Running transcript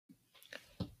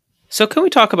So, can we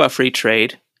talk about free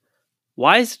trade?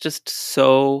 Why is it just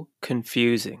so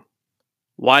confusing?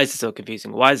 Why is it so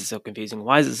confusing? Why is it so confusing?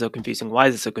 Why is it so confusing? Why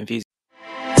is it so confusing?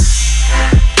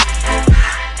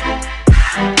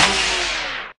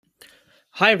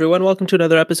 Hi, everyone. Welcome to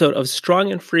another episode of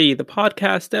Strong and Free, the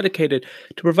podcast dedicated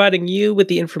to providing you with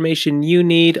the information you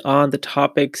need on the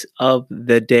topics of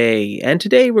the day. And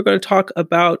today we're going to talk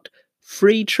about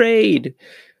free trade.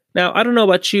 Now, I don't know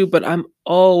about you, but I'm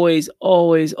always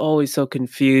so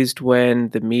confused when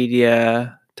the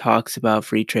media talks about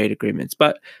free trade agreements.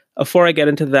 But before I get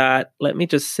into that, let me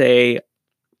just say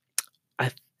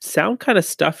I sound kind of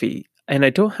stuffy and I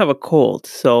don't have a cold.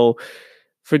 So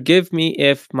forgive me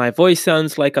if my voice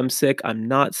sounds like I'm sick. I'm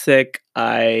not sick.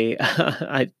 I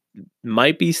I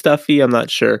might be stuffy. I'm not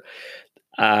sure.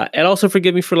 And also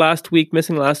forgive me for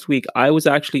missing last week. I was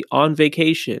actually on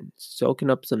vacation, soaking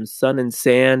up some sun and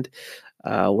sand,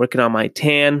 working on my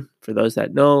tan. For those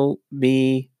that know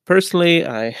me personally,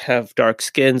 I have dark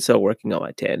skin, so working on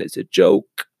my tan is a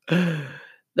joke.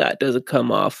 That doesn't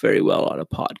come off very well on a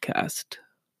podcast.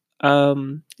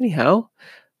 Anyhow,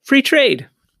 free trade.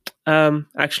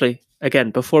 Actually, again,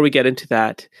 before we get into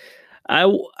that,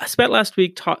 I spent last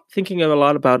week thinking a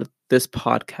lot about this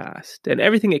podcast and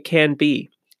everything it can be.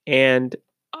 And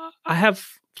I have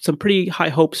some pretty high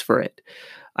hopes for it.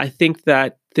 I think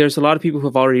that there's a lot of people who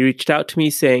have already reached out to me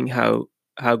saying how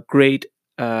great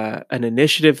an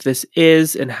initiative this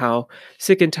is and how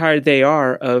sick and tired they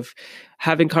are of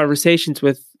having conversations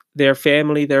with their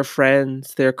family, their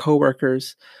friends, their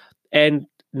coworkers, and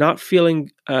not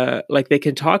feeling like they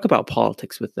can talk about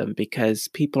politics with them because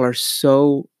people are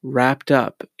so wrapped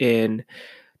up in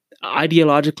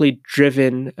ideologically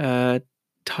driven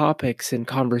topics and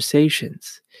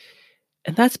conversations.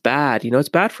 And that's bad. It's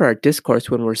bad for our discourse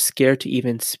when we're scared to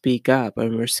even speak up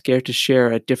and we're scared to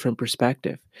share a different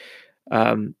perspective.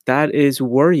 That is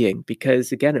worrying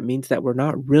because, again, it means that we're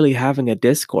not really having a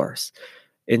discourse.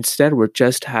 Instead, we're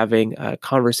just having a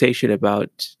conversation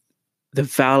about the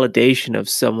validation of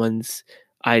someone's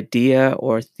idea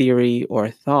or theory or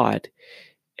thought,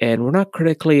 and we're not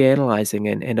critically analyzing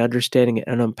it and understanding it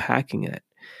and unpacking it.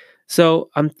 So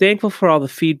I'm thankful for all the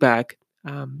feedback,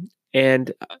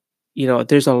 and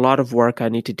there's a lot of work I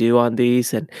need to do on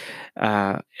these, and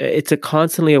it's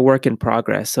constantly a work in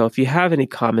progress. So if you have any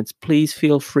comments, please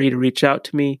feel free to reach out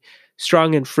to me,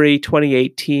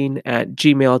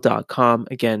 strongandfree2018@gmail.com.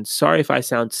 Again, sorry if I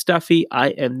sound stuffy. I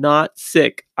am not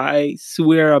sick. I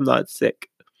swear I'm not sick.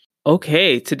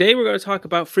 Okay, today we're going to talk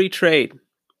about free trade.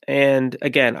 And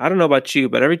again, I don't know about you,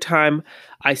 but every time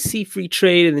I see free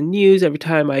trade in the news, every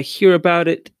time I hear about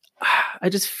it, I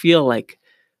just feel like,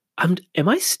 am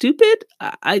I stupid?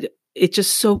 It's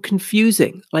just so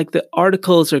confusing. Like the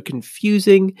articles are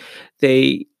confusing.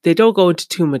 They don't go into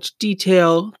too much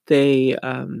detail. They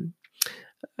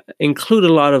include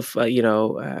a lot of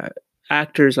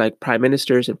actors like prime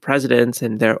ministers and presidents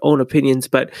and their own opinions,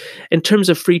 but in terms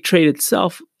of free trade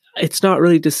itself, it's not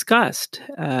really discussed,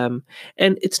 and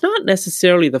it's not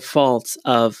necessarily the faults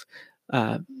of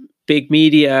big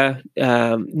media,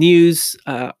 news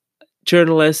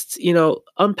journalists.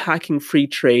 Unpacking free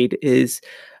trade is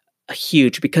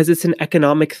huge because it's an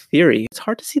economic theory. It's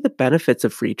hard to see the benefits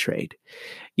of free trade.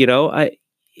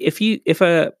 If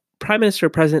a prime minister or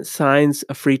president signs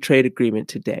a free trade agreement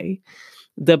today,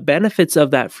 the benefits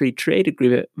of that free trade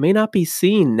agreement may not be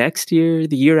seen next year,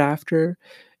 the year after.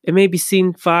 It may be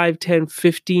seen 5, 10,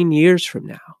 15 years from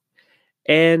now.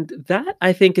 And that,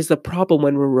 I think, is the problem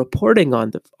when we're reporting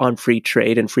on free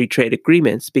trade and free trade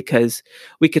agreements, because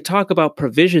we could talk about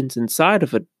provisions inside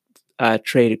of a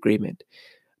trade agreement.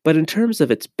 But in terms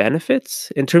of its benefits,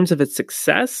 in terms of its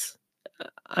success,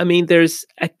 I mean, there's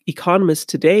economists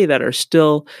today that are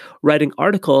still writing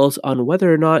articles on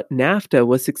whether or not NAFTA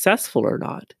was successful or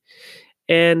not.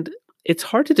 And it's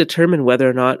hard to determine whether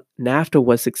or not NAFTA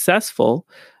was successful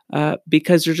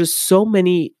because there's just so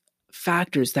many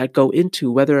factors that go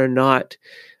into whether or not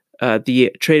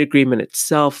the trade agreement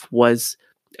itself was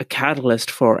a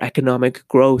catalyst for economic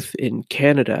growth in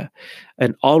Canada,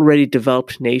 an already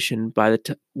developed nation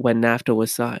when NAFTA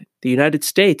was signed. The United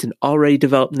States, an already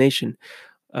developed nation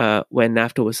when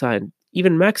NAFTA was signed.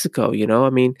 Even Mexico,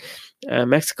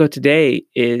 Mexico today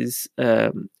is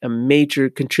a major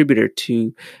contributor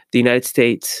to the United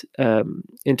States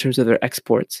in terms of their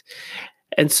exports.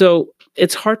 And so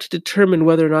it's hard to determine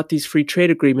whether or not these free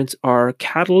trade agreements are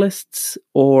catalysts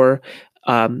or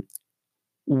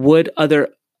would other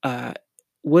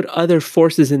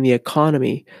forces in the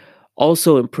economy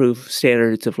also improve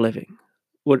standards of living?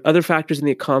 Would other factors in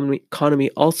the economy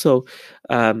also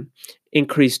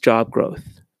increase job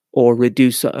growth? or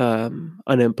reduce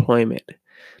unemployment.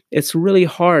 It's really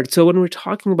hard. So when we're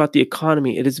talking about the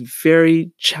economy, it is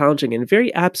very challenging and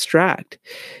very abstract.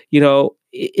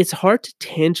 It's hard to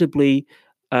tangibly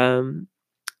um,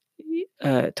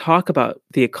 talk about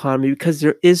the economy because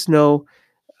there is no,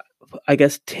 I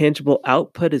guess, tangible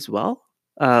output as well.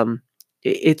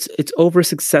 It's over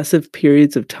successive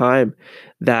periods of time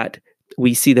that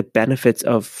we see the benefits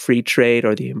of free trade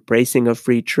or the embracing of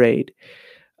free trade.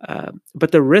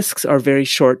 But the risks are very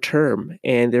short term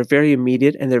and they're very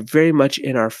immediate and they're very much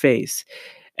in our face.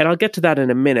 And I'll get to that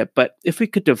in a minute. But if we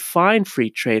could define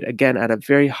free trade again at a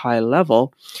very high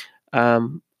level,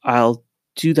 I'll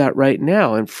do that right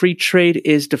now. And free trade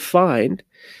is defined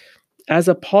as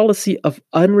a policy of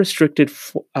unrestricted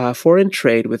foreign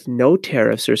trade with no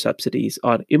tariffs or subsidies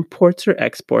on imports or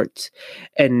exports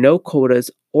and no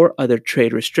quotas or other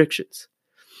trade restrictions.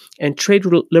 And trade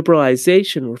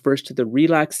liberalization refers to the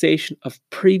relaxation of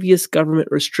previous government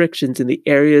restrictions in the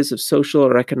areas of social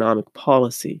or economic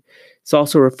policy. It's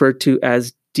also referred to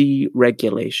as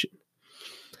deregulation.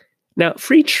 Now,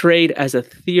 free trade as a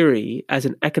theory, as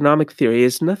an economic theory,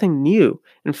 is nothing new.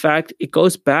 In fact, it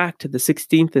goes back to the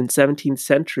 16th and 17th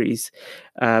centuries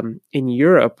in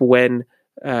Europe when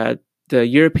the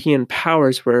European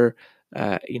powers were,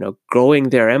 growing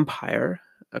their empire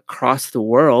across the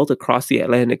world, across the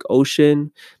Atlantic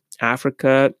Ocean,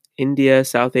 Africa, India,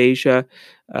 South Asia.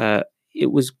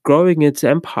 It was growing its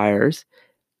empires.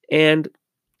 And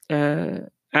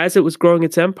as it was growing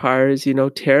its empires,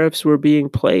 tariffs were being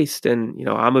placed. And,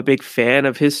 I'm a big fan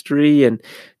of history, and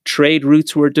trade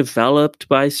routes were developed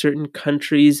by certain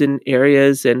countries and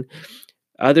areas, and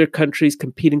other countries,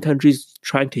 competing countries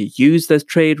trying to use this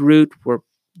trade route,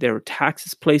 there were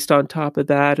taxes placed on top of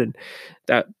that. And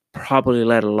that probably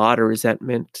led to a lot of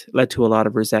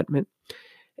resentment.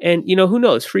 And, who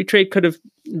knows? Free trade could have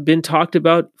been talked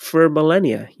about for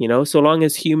millennia, so long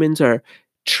as humans are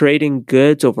trading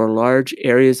goods over large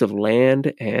areas of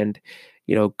land and,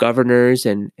 governors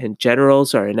and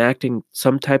generals are enacting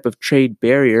some type of trade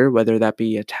barrier, whether that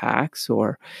be a tax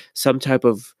or some type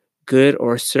of good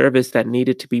or service that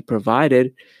needed to be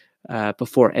provided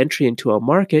before entry into a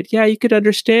market. Yeah, you could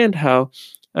understand how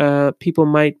people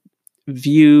might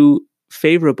view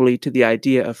favorably to the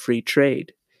idea of free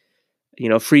trade.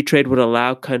 Free trade would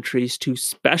allow countries to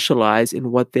specialize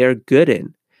in what they're good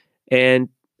in and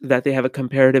that they have a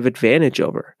comparative advantage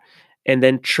over, and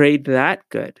then trade that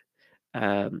good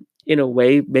in a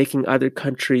way making other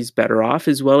countries better off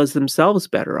as well as themselves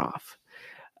better off.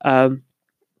 And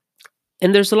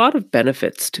there's a lot of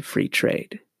benefits to free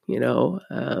trade.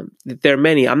 There are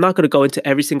many. I'm not going to go into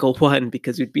every single one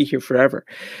because we'd be here forever.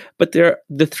 But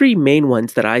the three main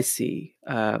ones that I see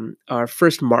are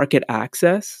first, market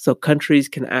access. So countries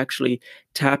can actually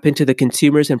tap into the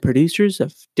consumers and producers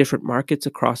of different markets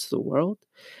across the world.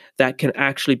 That can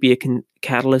actually be a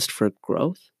catalyst for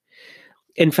growth.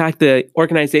 In fact, the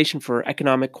Organization for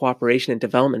Economic Cooperation and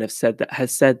Development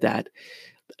has said that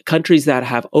countries that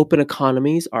have open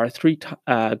economies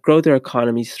grow their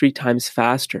economies 3 times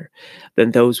faster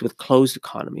than those with closed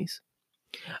economies.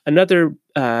 Another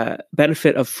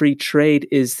benefit of free trade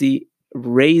is the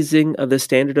raising of the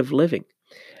standard of living.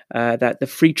 That the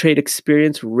free trade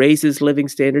experience raises living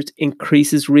standards,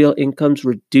 increases real incomes,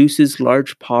 reduces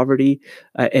large poverty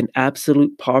and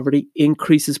absolute poverty,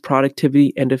 increases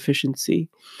productivity and efficiency.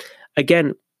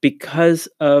 Again, because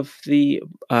of the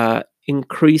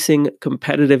increasing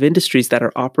competitive industries that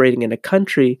are operating in a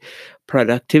country,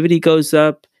 productivity goes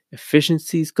up,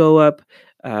 efficiencies go up.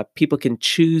 People can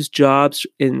choose jobs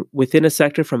within a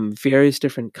sector from various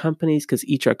different companies because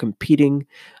each are competing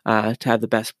to have the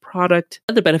best product.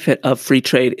 Another benefit of free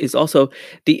trade is also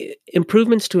the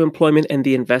improvements to employment and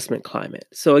the investment climate.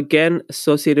 So again,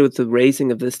 associated with the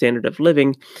raising of the standard of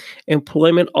living,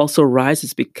 employment also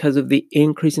rises because of the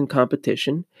increase in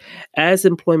competition. As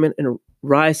employment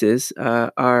rises,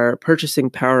 our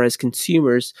purchasing power as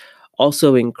consumers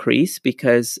also increase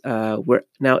because we're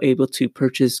now able to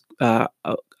purchase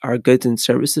our goods and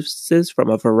services from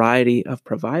a variety of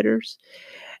providers.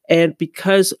 And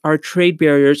because our trade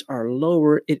barriers are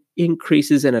lower, it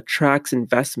increases and attracts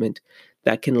investment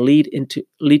that can lead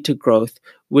to growth,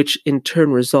 which in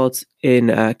turn results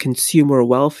in consumer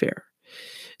welfare.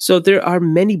 So there are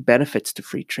many benefits to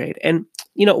free trade. And,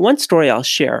 one story I'll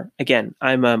share, again,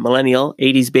 I'm a millennial,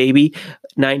 80s baby,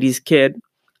 90s kid.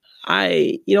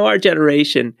 Our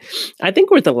generation, I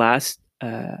think we're the last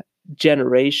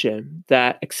generation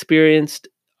that experienced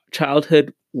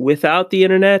childhood without the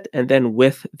internet and then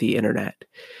with the internet.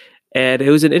 And it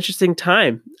was an interesting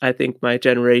time, I think, my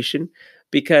generation,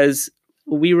 because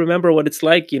we remember what it's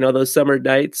like, those summer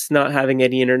nights, not having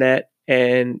any internet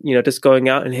and, just going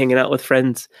out and hanging out with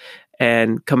friends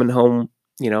and coming home,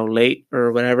 late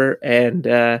or whatever.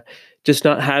 And, just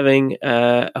not having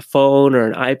a phone or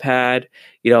an iPad,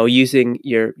 using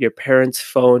your parents'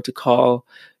 phone to call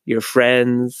your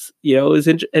friends, it was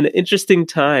an interesting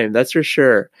time, that's for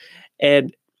sure.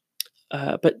 And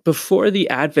but before the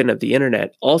advent of the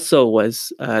internet, also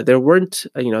was there weren't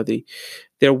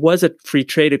there was a free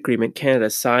trade agreement Canada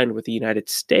signed with the United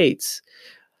States,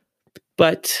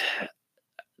 but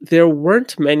there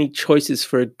weren't many choices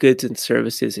for goods and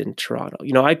services in Toronto.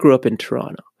 I grew up in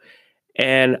Toronto,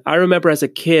 and I remember as a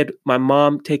kid, my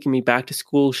mom taking me back to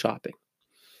school shopping.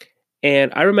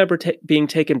 And I remember being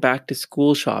taken back to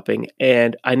school shopping,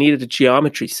 and I needed a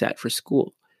geometry set for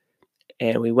school.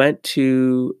 And we went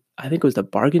to, I think it was the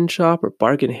bargain shop or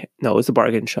no, it was the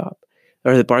bargain shop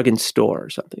or the bargain store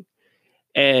or something.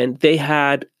 And they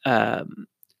had a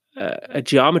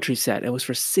geometry set. It was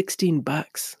for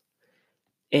 $16.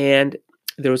 And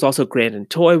there was also Grand and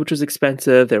Toy, which was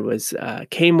expensive. There was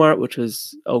Kmart, which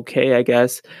was okay, I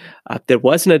guess. There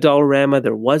wasn't a Dollarama.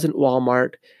 There wasn't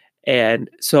Walmart. And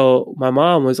so my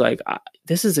mom was like,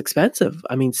 this is expensive.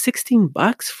 I mean,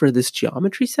 $16 for this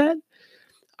geometry set?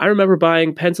 I remember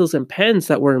buying pencils and pens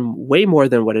that were way more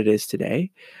than what it is today.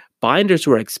 Binders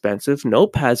were expensive.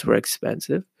 Notepads were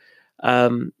expensive.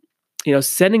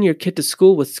 Sending your kid to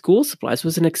school with school supplies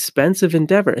was an expensive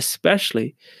endeavor,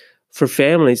 especially for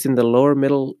families in the lower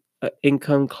middle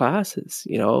income classes.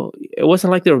 It wasn't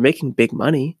like they were making big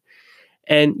money.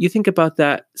 And you think about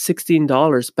that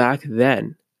 $16 back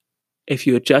then, if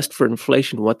you adjust for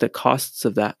inflation, what the cost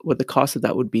of that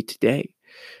would be today.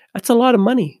 That's a lot of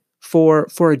money for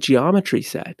a geometry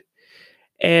set.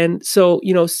 And so,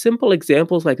 simple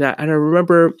examples like that. And I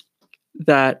remember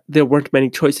that there weren't many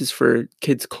choices for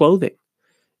kids' clothing.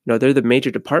 They're the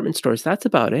major department stores. That's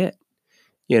about it.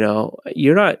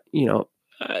 You're not,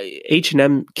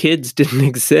 H&M Kids didn't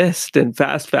exist and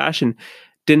fast fashion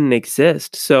didn't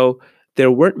exist. So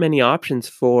there weren't many options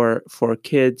for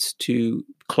kids to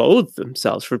clothe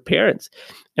themselves, for parents.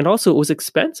 And also it was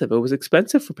expensive. It was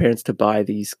expensive for parents to buy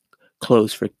these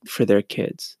clothes for their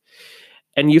kids.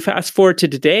 And you fast forward to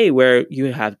today where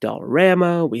you have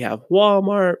Dollarama, we have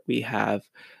Walmart, we have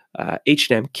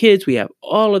H&M Kids, we have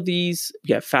all of these,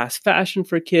 we have fast fashion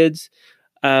for kids.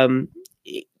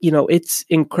 It's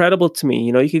incredible to me.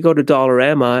 You could go to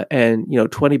Dollarama and,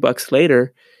 $20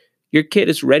 later, your kid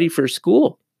is ready for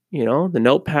school. The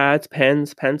notepads,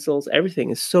 pens, pencils, everything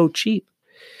is so cheap.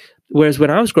 Whereas when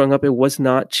I was growing up, it was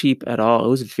not cheap at all. It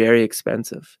was very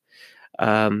expensive.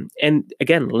 And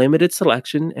again, limited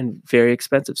selection and very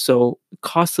expensive. So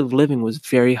cost of living was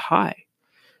very high.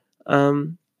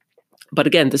 But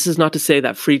again, this is not to say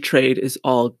that free trade is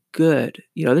all good.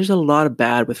 There's a lot of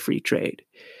bad with free trade.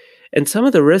 And some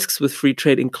of the risks with free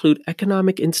trade include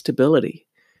economic instability.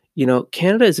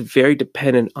 Canada is very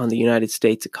dependent on the United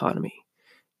States economy.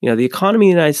 The economy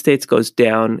in the United States goes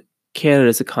down,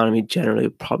 Canada's economy generally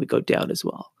would probably go down as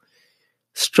well.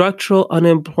 Structural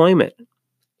unemployment.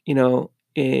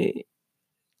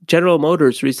 General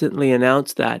Motors recently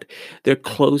announced that they're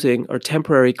closing or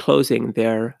temporarily closing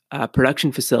their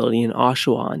production facility in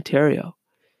Oshawa, Ontario.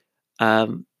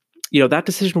 That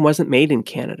decision wasn't made in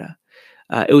Canada.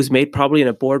 It was made probably in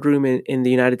a boardroom in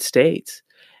the United States.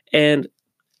 And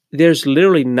there's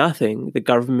literally nothing the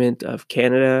government of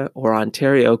Canada or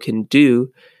Ontario can do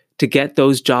to get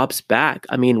those jobs back.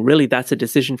 I mean, really, that's a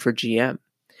decision for GM.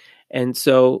 And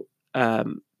so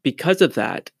because of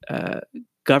that,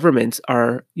 governments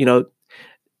are,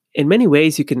 in many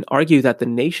ways, you can argue that the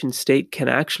nation state can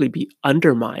actually be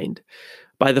undermined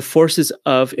by the forces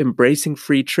of embracing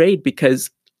free trade, because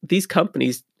these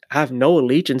companies have no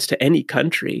allegiance to any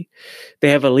country. They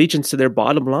have allegiance to their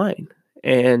bottom line.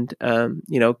 And,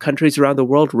 countries around the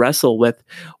world wrestle with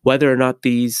whether or not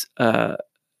these,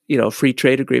 free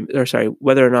trade agreements,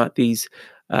 whether or not these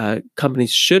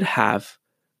companies should have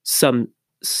some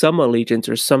allegiance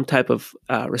or some type of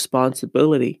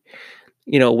responsibility.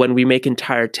 When we make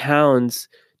entire towns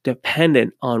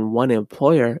dependent on one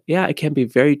employer, it can be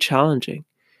very challenging.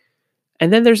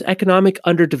 And then there's economic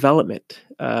underdevelopment.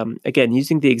 Again,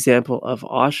 using the example of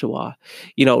Oshawa,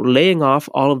 laying off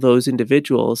all of those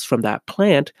individuals from that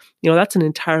plant, that's an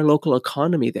entire local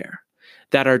economy there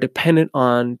that are dependent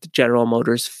on the General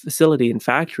Motors facility and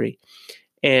factory.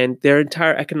 And their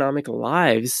entire economic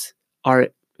lives are,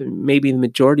 maybe the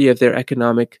majority of their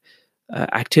economic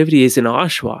activity is in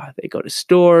Oshawa. They go to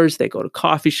stores, they go to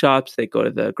coffee shops, they go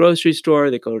to the grocery store,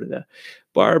 they go to the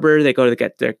barber, they go to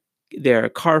get their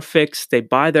car fixed, they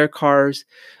buy their cars.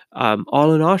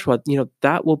 all in Oshawa,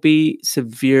 that will be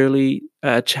severely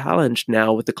challenged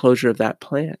now with the closure of that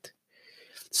plant.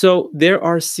 So there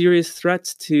are serious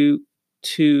threats to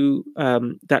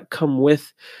that come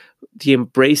with the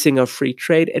embracing of free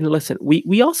trade. And listen,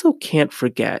 we also can't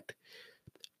forget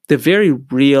the very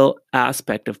real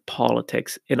aspect of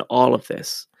politics in all of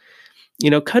this.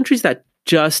 Countries that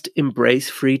just embrace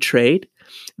free trade,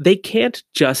 they can't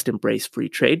just embrace free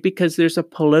trade because there's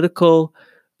political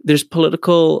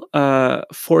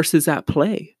forces at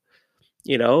play.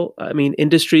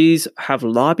 Industries have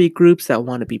lobby groups that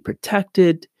want to be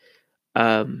protected.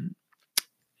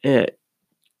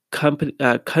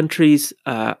 Countries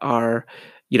are,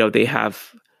 they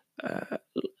have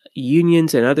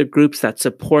unions and other groups that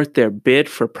support their bid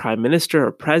for prime minister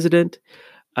or president.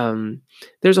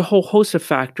 There's a whole host of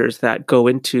factors that go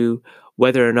into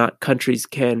whether or not countries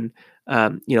can,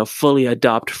 fully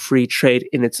adopt free trade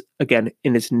in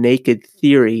its naked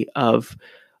theory of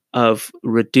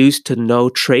reduced to no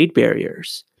trade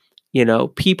barriers.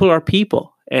 People are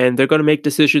people, and they're going to make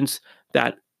decisions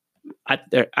that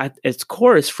at its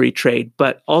core is free trade,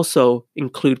 but also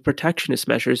include protectionist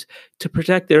measures to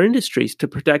protect their industries, to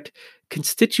protect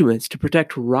constituents, to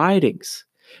protect ridings,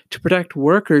 to protect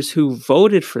workers who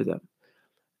voted for them,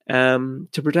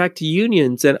 to protect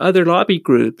unions and other lobby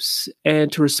groups,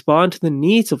 and to respond to the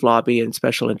needs of lobby and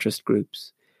special interest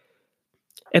groups.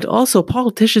 And also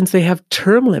politicians, they have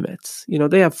term limits.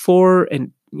 They have 4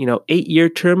 and 8-year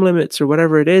term limits or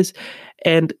whatever it is.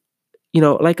 And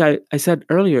like I said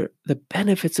earlier, the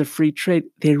benefits of free trade,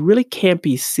 they really can't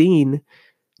be seen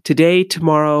today,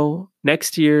 tomorrow,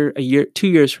 next year, a year, 2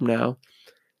 years from now.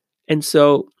 And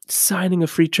so signing a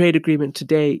free trade agreement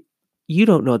today, you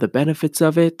don't know the benefits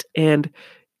of it. And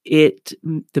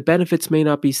the benefits may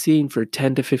not be seen for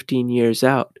 10 to 15 years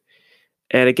out.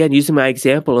 And again, using my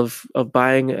example of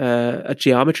buying a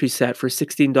geometry set for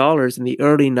 $16 in the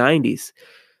early 90s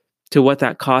to what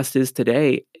that cost is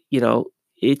today,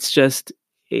 it's just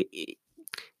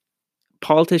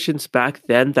politicians back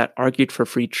then that argued for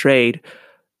free trade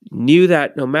knew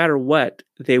that no matter what,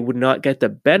 they would not get the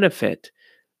benefit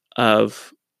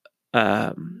of,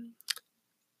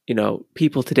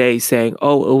 people today saying,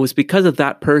 oh, it was because of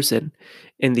that person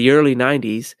in the early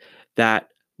 90s that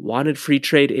wanted free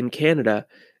trade in Canada.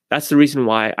 That's the reason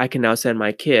why I can now send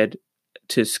my kid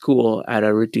to school at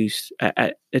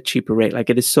a cheaper rate. Like,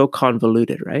 it is so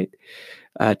convoluted, right?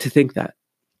 To think that.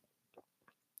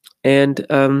 And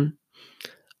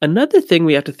another thing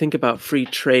we have to think about free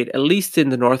trade, at least in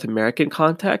the North American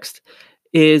context,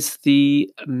 is the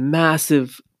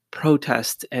massive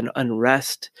protest and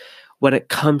unrest when it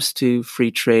comes to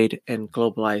free trade and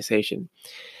globalization.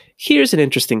 Here's an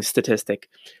interesting statistic.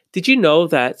 Did you know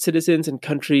that citizens in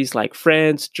countries like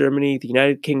France, Germany, the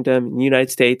United Kingdom, and the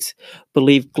United States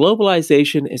believe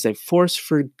globalization is a force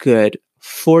for good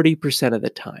 40% of the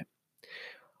time?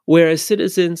 Whereas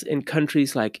citizens in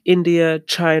countries like India,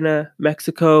 China,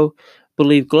 Mexico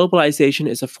believe globalization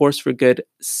is a force for good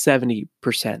 70%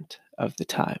 of the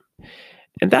time.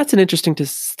 And that's an interesting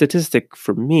statistic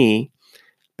for me,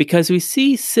 because we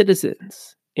see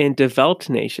citizens in developed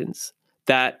nations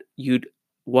that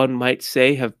one might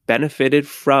say have benefited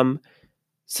from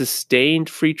sustained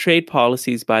free trade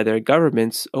policies by their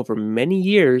governments over many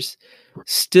years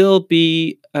still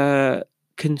be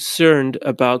concerned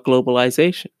about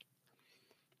globalization.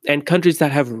 And countries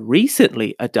that have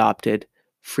recently adopted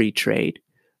free trade,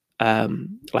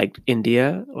 like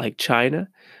India, like China,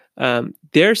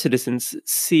 their citizens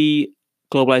see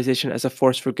globalization as a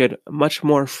force for good much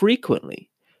more frequently.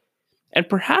 And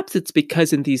perhaps it's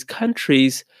because in these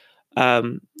countries,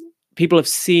 people have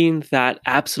seen that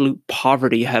absolute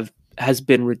poverty has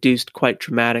been reduced quite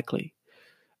dramatically,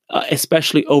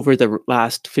 especially over the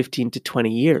last 15 to 20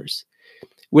 years.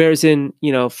 Whereas in,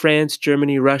 France,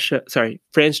 Germany,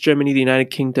 the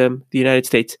United Kingdom, the United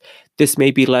States, this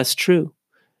may be less true.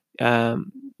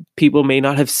 People may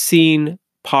not have seen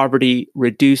poverty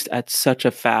reduced at such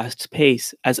a fast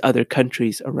pace as other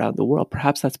countries around the world.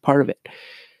 Perhaps that's part of it.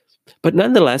 But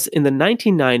nonetheless, in the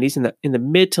 1990s, in the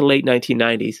mid to late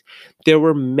 1990s, there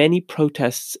were many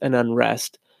protests and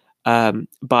unrest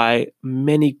by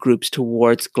many groups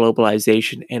towards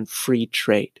globalization and free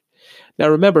trade. Now,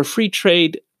 remember, free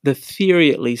trade, the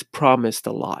theory at least, promised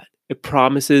a lot. It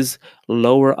promises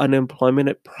lower unemployment.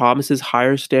 It promises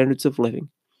higher standards of living.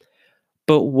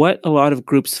 But what a lot of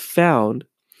groups found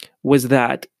was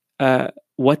that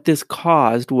what this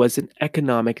caused was an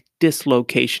economic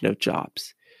dislocation of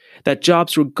jobs. That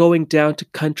jobs were going down to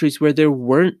countries where there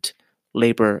weren't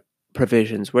labor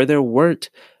provisions, where there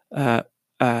weren't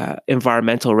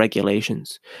environmental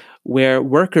regulations, where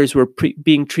workers were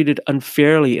being treated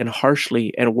unfairly and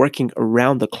harshly and working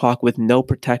around the clock with no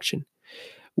protection,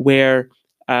 where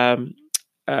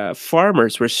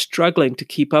farmers were struggling to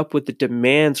keep up with the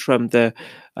demands from the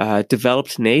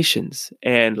developed nations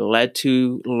and led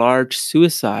to large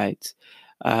suicides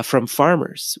from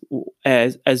farmers,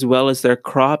 as well as their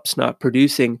crops not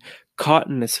producing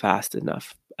cotton as fast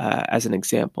enough, as an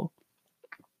example.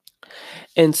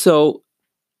 And so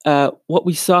what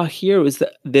we saw here was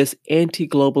that this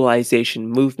anti-globalization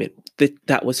movement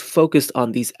that was focused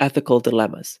on these ethical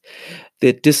dilemmas,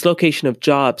 the dislocation of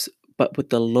jobs, but with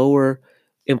the lower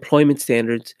employment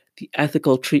standards, the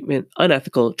unethical treatment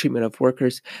of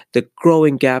workers, the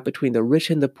growing gap between the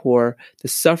rich and the poor, the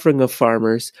suffering of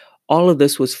farmers. All of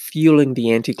this was fueling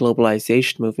the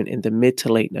anti-globalization movement in the mid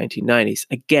to late 1990s.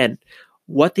 Again,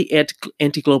 what the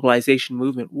anti-globalization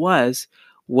movement was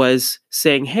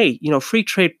saying, hey, free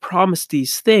trade promised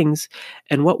these things,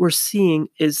 and what we're seeing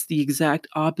is the exact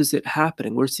opposite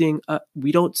happening.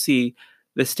 We don't see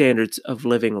the standards of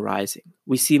living rising.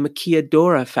 We see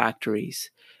maquiladora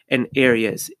factories and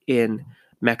areas in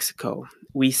Mexico.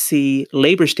 We see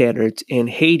labor standards in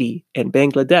Haiti and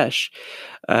Bangladesh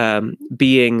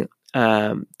being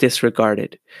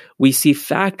disregarded. We see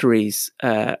factories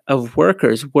of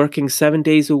workers working 7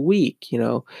 days a week.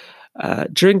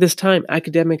 During this time,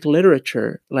 academic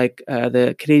literature, like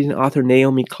the Canadian author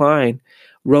Naomi Klein,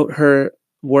 wrote her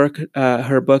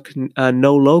book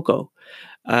No Logo.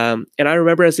 And I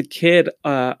remember as a kid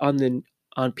on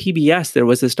PBS, there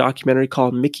was this documentary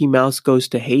called Mickey Mouse Goes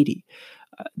to Haiti.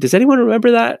 Does anyone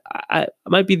remember that? I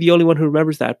might be the only one who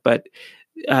remembers that, but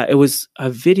it was a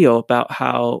video about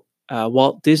how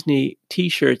Walt Disney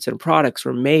T-shirts and products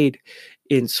were made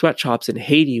in sweatshops in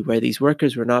Haiti, where these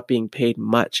workers were not being paid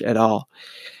much at all.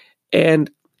 And,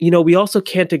 we also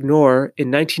can't ignore in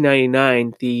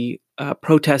 1999, the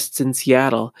protests in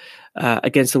Seattle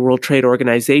against the World Trade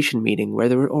Organization meeting, where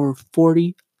there were over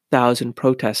 40,000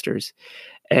 protesters.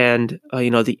 And,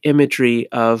 the imagery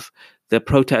of the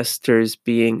protesters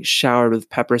being showered with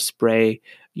pepper spray,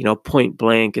 point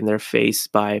blank in their face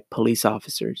by police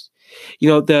officers.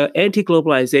 The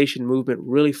anti-globalization movement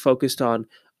really focused on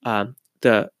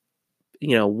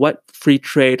what free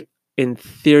trade in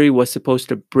theory was supposed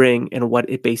to bring and what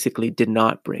it basically did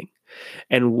not bring.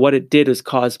 And what it did was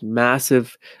cause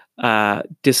massive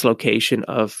dislocation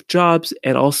of jobs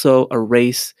and also a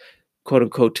race, quote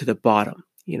unquote, to the bottom,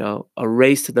 a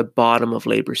race to the bottom of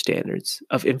labor standards,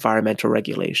 of environmental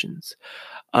regulations,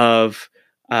 of,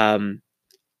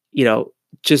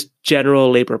 just general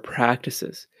labor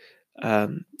practices.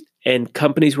 And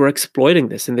companies were exploiting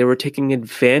this, and they were taking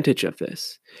advantage of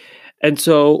this. And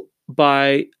so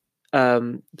by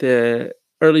the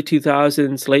early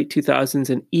 2000s, late 2000s,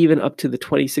 and even up to the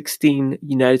 2016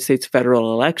 United States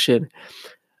federal election,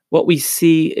 what we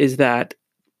see is that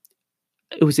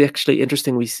it was actually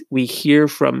interesting. We hear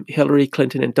from Hillary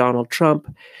Clinton and Donald Trump,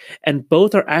 and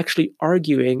both are actually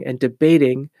arguing and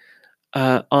debating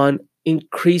on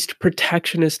increased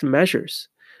protectionist measures.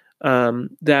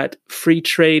 That free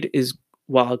trade is,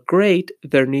 while great,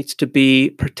 there needs to be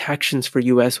protections for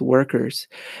U.S. workers.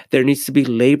 There needs to be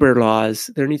labor laws.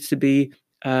 There needs to be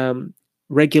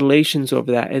regulations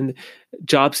over that. And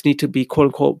jobs need to be, quote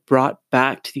unquote, brought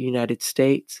back to the United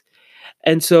States.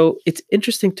 And so it's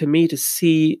interesting to me to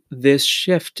see this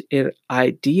shift in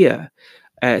idea,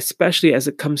 especially as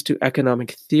it comes to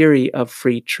economic theory of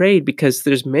free trade, because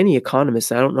there's many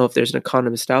economists, I don't know if there's an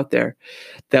economist out there,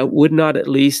 that would not at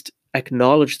least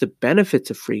acknowledge the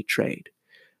benefits of free trade.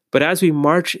 But as we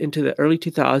march into the early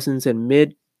 2000s and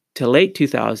mid to late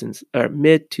 2000s, or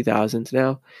mid 2000s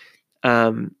now,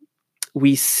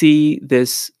 we see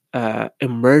this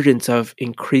emergence of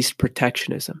increased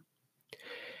protectionism.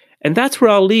 And that's where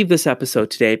I'll leave this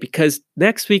episode today, because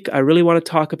next week I really want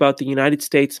to talk about the United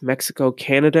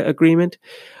States-Mexico-Canada agreement,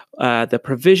 the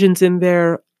provisions in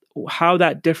there, how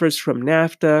that differs from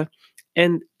NAFTA,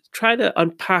 and try to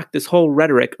unpack this whole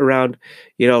rhetoric around,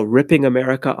 ripping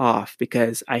America off,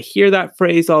 because I hear that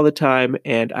phrase all the time,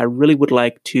 and I really would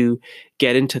like to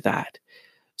get into that.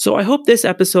 So I hope this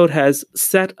episode has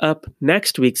set up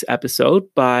next week's episode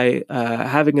by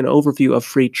having an overview of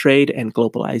free trade and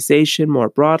globalization more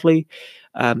broadly,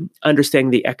 understanding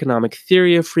the economic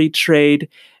theory of free trade,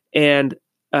 and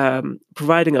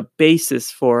providing a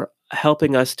basis for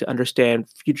helping us to understand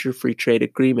future free trade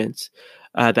agreements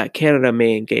that Canada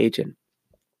may engage in.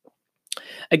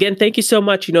 Again, thank you so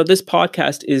much. This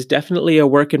podcast is definitely a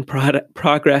work in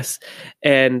progress,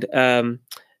 and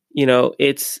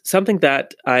It's something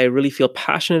that I really feel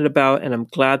passionate about, and I'm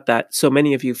glad that so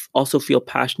many of you also feel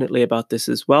passionately about this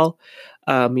as well.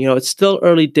 It's still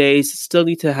early days. Still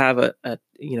need to have a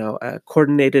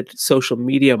coordinated social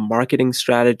media marketing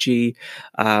strategy.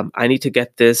 I need to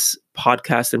get this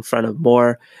podcast in front of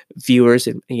more viewers,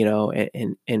 and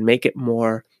make it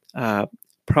more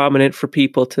prominent for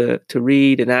people to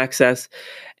read and access.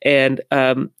 And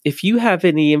if you have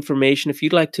any information, if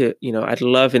you'd like to, I'd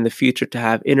love in the future to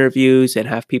have interviews and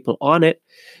have people on it.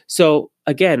 So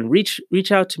again, reach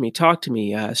out to me, talk to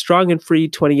me,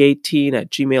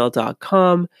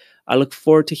 strongandfree2018@gmail.com. I look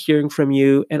forward to hearing from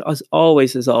you. And as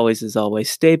always,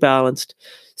 stay balanced,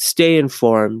 stay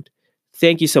informed.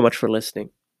 Thank you so much for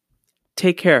listening.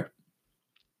 Take care.